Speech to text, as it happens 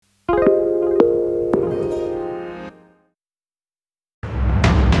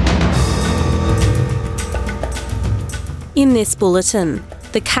In this bulletin,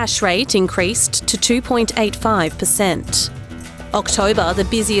 the cash rate increased to 2.85%. October, the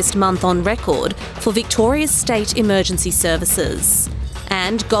busiest month on record for Victoria's state emergency services.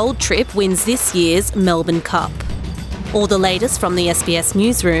 And Gold Trip wins this year's Melbourne Cup. All the latest from the SBS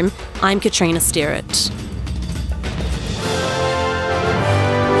Newsroom, I'm Katrina Stirrett.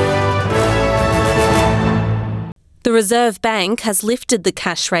 The Reserve Bank has lifted the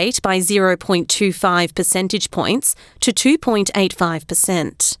cash rate by 0.25 percentage points to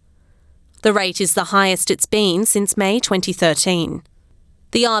 2.85%. The rate is the highest it's been since May 2013.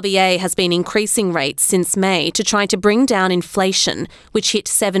 The RBA has been increasing rates since May to try to bring down inflation, which hit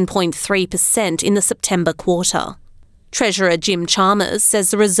 7.3% in the September quarter. Treasurer Jim Chalmers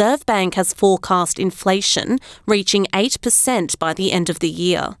says the Reserve Bank has forecast inflation reaching 8% by the end of the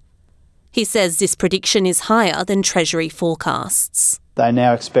year. He says this prediction is higher than Treasury forecasts. They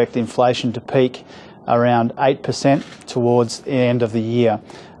now expect inflation to peak around 8% towards the end of the year.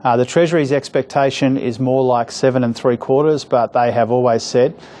 The Treasury's expectation is more like 7.75%, but they have always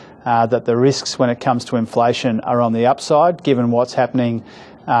said that the risks when it comes to inflation are on the upside, given what's happening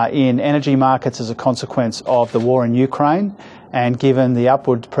in energy markets as a consequence of the war in Ukraine, and given the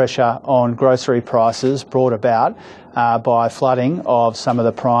upward pressure on grocery prices brought about by flooding of some of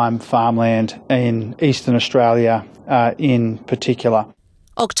the prime farmland in Eastern Australia in particular.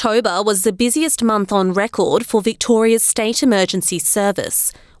 October was the busiest month on record for Victoria's State Emergency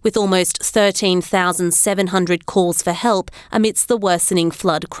Service, with almost 13,700 calls for help amidst the worsening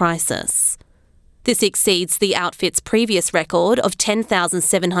flood crisis. This exceeds the outfit's previous record of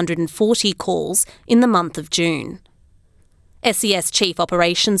 10,740 calls in the month of June. SES Chief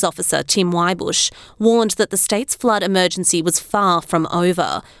Operations Officer Tim Wybush warned that the state's flood emergency was far from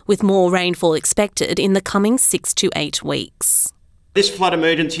over, with more rainfall expected in the coming 6 to 8 weeks. This flood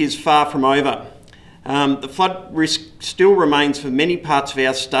emergency is far from over. The flood risk still remains for many parts of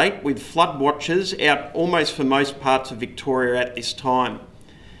our state, with flood watchers out almost for most parts of Victoria at this time.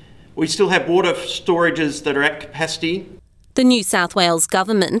 We still have water storages that are at capacity. The New South Wales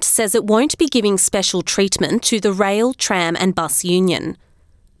government says it won't be giving special treatment to the rail, tram and bus union.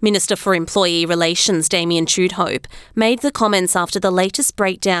 Minister for Employee Relations Damien Chudhope made the comments after the latest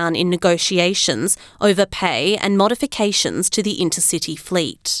breakdown in negotiations over pay and modifications to the intercity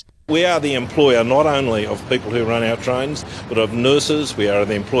fleet. We are the employer not only of people who run our trains, but of nurses. We are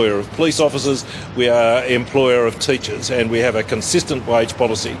the employer of police officers. We are employer of teachers, and we have a consistent wage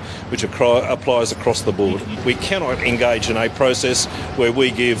policy which applies across the board. We cannot engage in a process where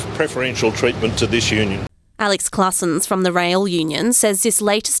we give preferential treatment to this union. Alex Classens from the Rail Union says this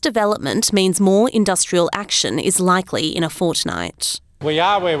latest development means more industrial action is likely in a fortnight. We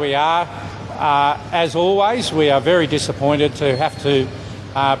are where we are. As always, we are very disappointed to have to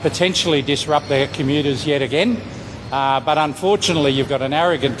potentially disrupt their commuters yet again. But unfortunately, you've got an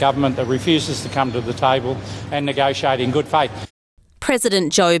arrogant government that refuses to come to the table and negotiate in good faith.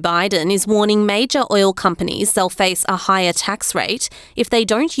 President Joe Biden is warning major oil companies they'll face a higher tax rate if they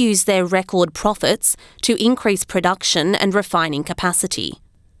don't use their record profits to increase production and refining capacity.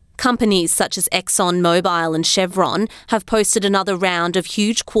 Companies such as ExxonMobil and Chevron have posted another round of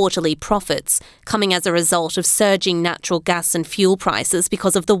huge quarterly profits, coming as a result of surging natural gas and fuel prices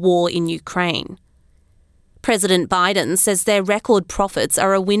because of the war in Ukraine. President Biden says their record profits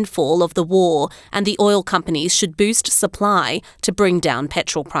are a windfall of the war and the oil companies should boost supply to bring down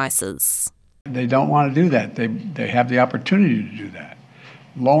petrol prices. They don't want to do that. They have the opportunity to do that.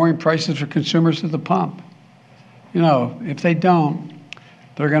 Lowering prices for consumers at the pump. If they don't,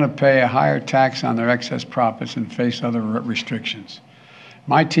 they're going to pay a higher tax on their excess profits and face other restrictions.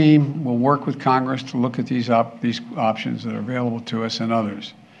 My team will work with Congress to look at these options that are available to us and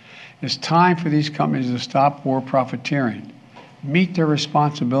others. It's time for these companies to stop war profiteering, meet their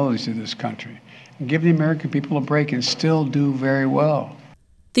responsibilities to this country, and give the American people a break and still do very well.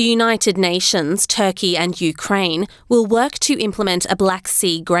 The United Nations, Turkey and Ukraine will work to implement a Black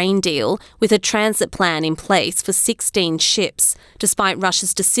Sea grain deal with a transit plan in place for 16 ships, despite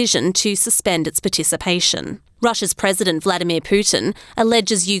Russia's decision to suspend its participation. Russia's President Vladimir Putin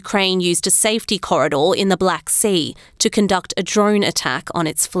alleges Ukraine used a safety corridor in the Black Sea to conduct a drone attack on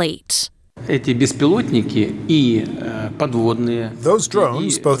its fleet. Those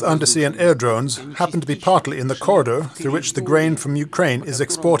drones, both undersea and air drones, happen to be partly in the corridor through which the grain from Ukraine is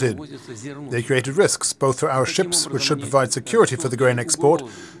exported. They created risks both for our ships, which should provide security for the grain export,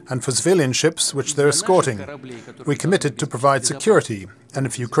 and for civilian ships, which they're escorting. We committed to provide security, and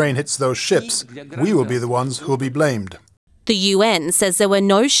if Ukraine hits those ships, we will be the ones who will be blamed. The UN says there were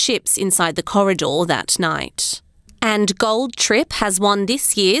no ships inside the corridor that night. And Gold Trip has won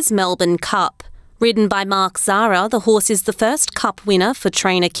this year's Melbourne Cup. Ridden by Mark Zara, the horse is the first Cup winner for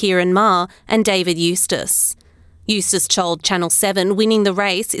trainer Kieran Maher and David Eustace. Eustace told Channel 7 winning the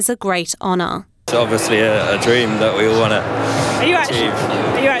race is a great honour. It's obviously a dream that we all want to achieve.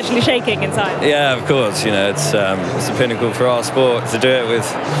 Are you actually shaking inside? Yeah, of course. It's the pinnacle for our sport to do it with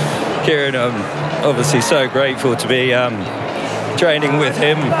Kieran. I'm obviously so grateful to be training with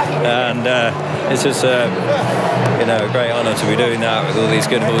him, and it's just a great honour to be doing that with all these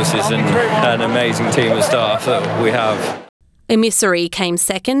good horses and an amazing team of staff that we have. Emissary came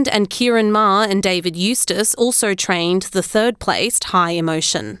second, and Kieran Maher and David Eustace also trained the third-placed High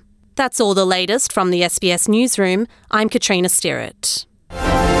Emotion. That's all the latest from the SBS Newsroom. I'm Katrina Stirrett.